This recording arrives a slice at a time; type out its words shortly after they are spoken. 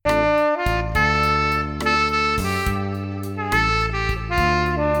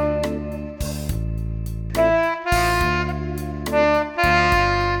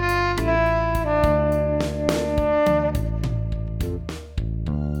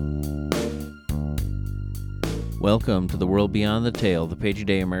Welcome to The World Beyond the Tale, the Page a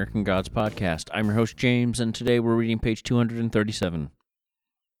Day American Gods podcast. I'm your host, James, and today we're reading page 237.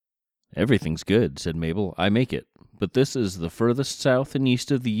 Everything's good, said Mabel. I make it. But this is the furthest south and east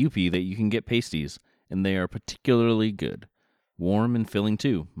of the UP that you can get pasties, and they are particularly good. Warm and filling,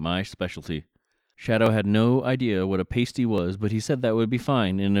 too, my specialty. Shadow had no idea what a pasty was, but he said that would be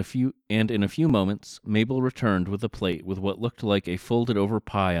fine. In a few moments, Mabel returned with a plate with what looked like a folded-over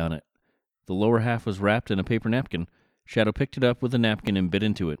pie on it. The lower half was wrapped in a paper napkin. Shadow picked it up with a napkin and bit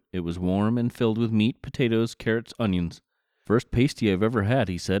into it. It was warm and filled with meat, potatoes, carrots, onions. First pasty I've ever had,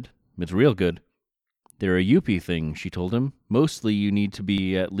 he said. It's real good. They're a UP thing, she told him. Mostly you need to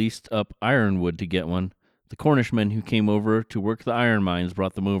be at least up Ironwood to get one. The Cornishmen who came over to work the iron mines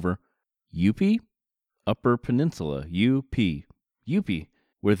brought them over. UP? Upper Peninsula, UP. UP,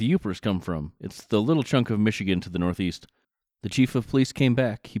 where the Yoopers come from. It's the little chunk of Michigan to the northeast. The chief of police came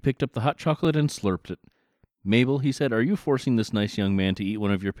back. He picked up the hot chocolate and slurped it. Mabel, he said, are you forcing this nice young man to eat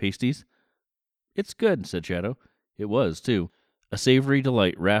one of your pasties? It's good, said Shadow. It was, too. A savory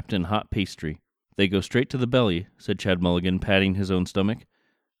delight wrapped in hot pastry. They go straight to the belly, said Chad Mulligan, patting his own stomach.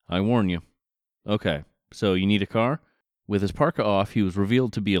 I warn you. Okay, so you need a car? With his parka off, he was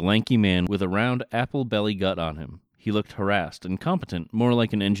revealed to be a lanky man with a round apple belly gut on him. He looked harassed and competent, more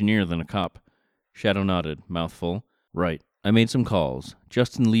like an engineer than a cop. Shadow nodded, mouth full. Right. I made some calls.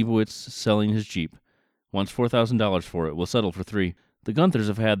 Justin Leibowitz selling his Jeep. Wants $4,000 for it. We'll settle for $3,000. The Gunthers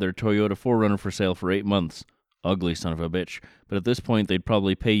have had their Toyota 4Runner for sale for 8 months. Ugly son of a bitch. But at this point, they'd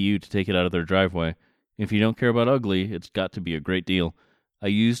probably pay you to take it out of their driveway. If you don't care about ugly, it's got to be a great deal. I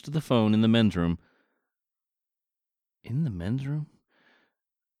used the phone in the men's room. In the men's room?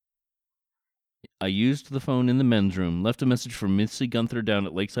 I used the phone in the men's room, left a message for Missy Gunther down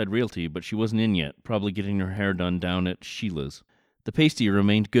at Lakeside Realty, but she wasn't in yet, probably getting her hair done down at Sheila's. The pasty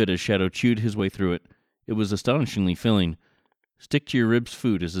remained good as Shadow chewed his way through it. It was astonishingly filling. Stick to your ribs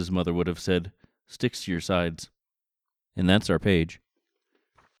food, as his mother would have said. Sticks to your sides. And that's our page.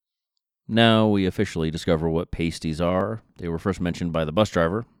 Now we officially discover what pasties are. They were first mentioned by the bus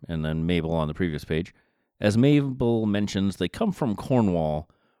driver, and then Mabel on the previous page. As Mabel mentions, they come from Cornwall,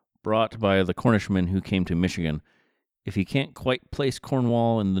 brought by the Cornishmen who came to Michigan. If you can't quite place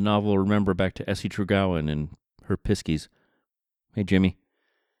Cornwall in the novel, remember back to Essie Trugowan and her Piskies. Hey, Jimmy.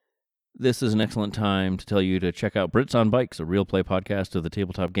 This is an excellent time to tell you to check out Brits on Bikes, a real play podcast of the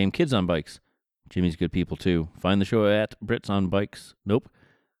tabletop game Kids on Bikes. Jimmy's good people, too. Find the show at Brits on Bikes.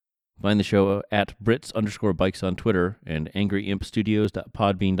 Find the show at Brits_Bikes on Twitter and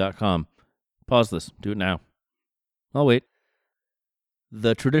angryimpstudios.podbean.com. Pause this. Do it now. I'll wait.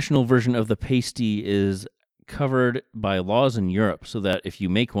 The traditional version of the pasty is covered by laws in Europe so that if you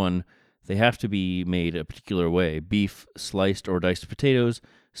make one, they have to be made a particular way. Beef, sliced or diced potatoes,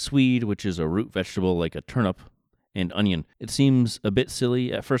 swede, which is a root vegetable like a turnip, and onion. It seems a bit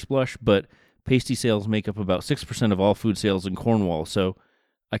silly at first blush, but pasty sales make up about 6% of all food sales in Cornwall, so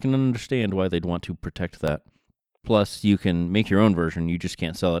I can understand why they'd want to protect that. Plus, you can make your own version, you just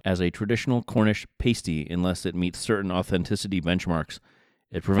can't sell it as a traditional Cornish pasty unless it meets certain authenticity benchmarks.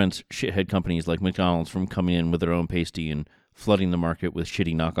 It prevents shithead companies like McDonald's from coming in with their own pasty and flooding the market with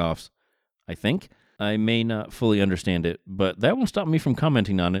shitty knockoffs. I think. I may not fully understand it, but that won't stop me from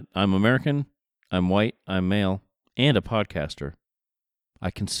commenting on it. I'm American, I'm white, I'm male, and a podcaster.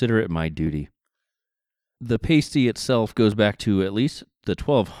 I consider it my duty. The pasty itself goes back to at least the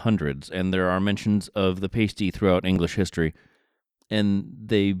 1200s, and there are mentions of the pasty throughout English history. And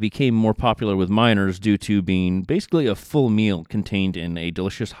they became more popular with miners due to being basically a full meal contained in a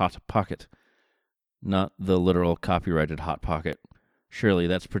delicious hot pocket. Not the literal copyrighted hot pocket. Surely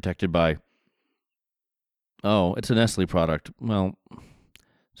that's protected by... Oh, it's a Nestle product. Well,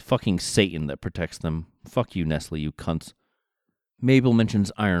 it's fucking Satan that protects them. Fuck you, Nestle, you cunts. Mabel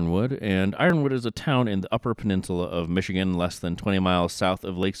mentions Ironwood, and Ironwood is a town in the Upper Peninsula of Michigan, less than 20 miles south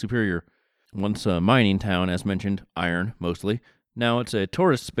of Lake Superior. Once a mining town, as mentioned, iron, mostly. Now it's a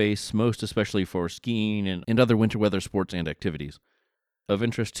tourist space, most especially for skiing and other winter weather sports and activities. Of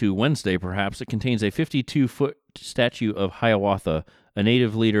interest to Wednesday, perhaps, it contains a 52-foot statue of Hiawatha, a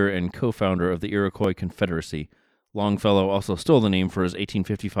native leader and co-founder of the Iroquois Confederacy. Longfellow also stole the name for his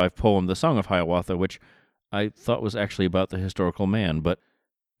 1855 poem, The Song of Hiawatha, which I thought was actually about the historical man, but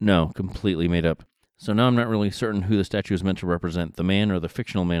no, completely made up. So now I'm not really certain who the statue is meant to represent, the man or the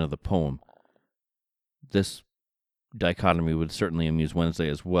fictional man of the poem. This dichotomy would certainly amuse Wednesday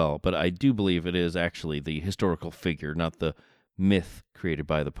as well, but I do believe it is actually the historical figure, not the myth created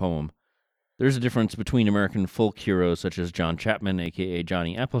by the poem. There's a difference between American folk heroes such as John Chapman, a.k.a.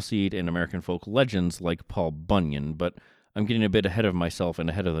 Johnny Appleseed, and American folk legends like Paul Bunyan, but I'm getting a bit ahead of myself and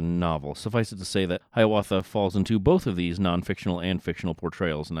ahead of the novel. Suffice it to say that Hiawatha falls into both of these non-fictional and fictional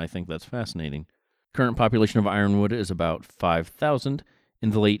portrayals, and I think that's fascinating. Current population of Ironwood is about 5,000. In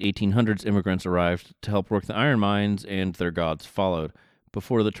the late 1800s, immigrants arrived to help work the iron mines, and their gods followed.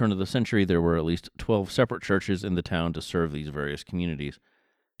 Before the turn of the century, there were at least 12 separate churches in the town to serve these various communities.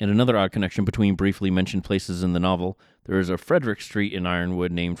 And another odd connection between briefly mentioned places in the novel, there is a Frederick Street in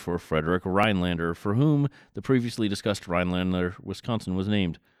Ironwood named for Frederick Rhinelander, for whom the previously discussed Rhinelander, Wisconsin, was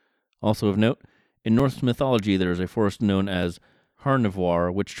named. Also of note, in Norse mythology there is a forest known as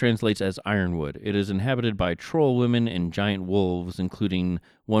Harnivoir, which translates as Ironwood. It is inhabited by troll women and giant wolves, including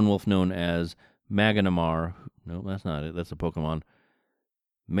one wolf known as Maganamar. No, that's not it. That's a Pokemon.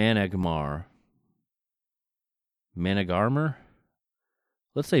 Managmar. Managarmr?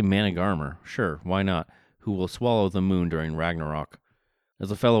 Let's say Managarmr. Sure, why not? Who will swallow the moon during Ragnarok. As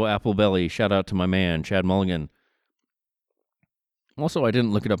a fellow Apple Belly, shout out to my man, Chad Mulligan. Also, I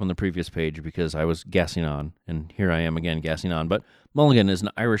didn't look it up on the previous page because I was gassing on, and here I am again gassing on, but Mulligan is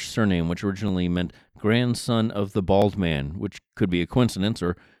an Irish surname which originally meant grandson of the bald man, which could be a coincidence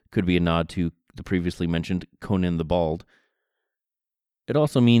or could be a nod to the previously mentioned Conan the Bald. It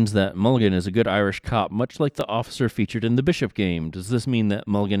also means that Mulligan is a good Irish cop, much like the officer featured in the Bishop game. Does this mean that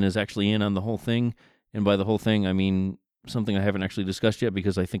Mulligan is actually in on the whole thing? And by the whole thing, I mean something I haven't actually discussed yet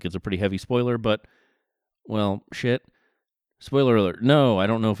because I think it's a pretty heavy spoiler, but, well, shit. Spoiler alert. No, I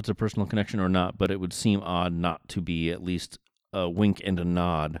don't know if it's a personal connection or not, but it would seem odd not to be at least a wink and a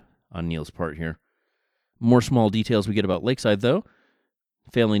nod on Neil's part here. More small details we get about Lakeside, though.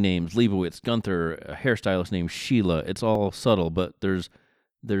 Family names, Leibowitz, Gunther, a hairstylist named Sheila. It's all subtle, but there's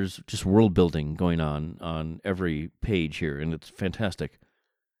just world building going on every page here, and it's fantastic.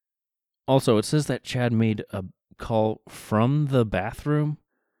 Also, it says that Chad made a call from the bathroom.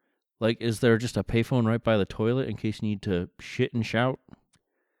 Like, is there just a payphone right by the toilet in case you need to shit and shout?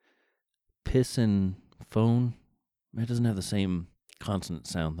 Piss and phone? It doesn't have the same consonant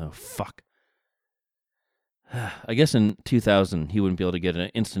sound, though. Fuck. I guess in 2000, he wouldn't be able to get an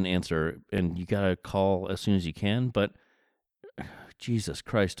instant answer, and you gotta call as soon as you can, but Jesus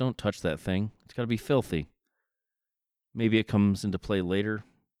Christ, don't touch that thing. It's gotta be filthy. Maybe it comes into play later.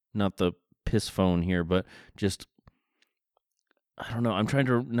 Not the piss phone here, but just... I don't know. I'm trying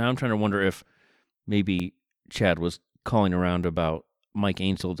to wonder if maybe Chad was calling around about Mike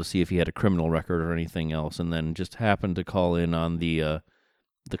Angel to see if he had a criminal record or anything else, and then just happened to call in on the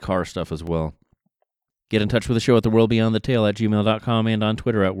car stuff as well. Get in touch with the show at theworldbeyondthetale@gmail.com and on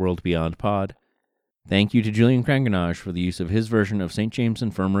Twitter at worldbeyondpod. Thank you to Julian Kranganage for the use of his version of St. James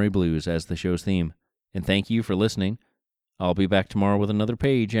Infirmary Blues as the show's theme. And thank you for listening. I'll be back tomorrow with another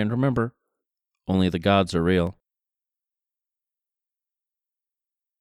page, and remember, only the gods are real.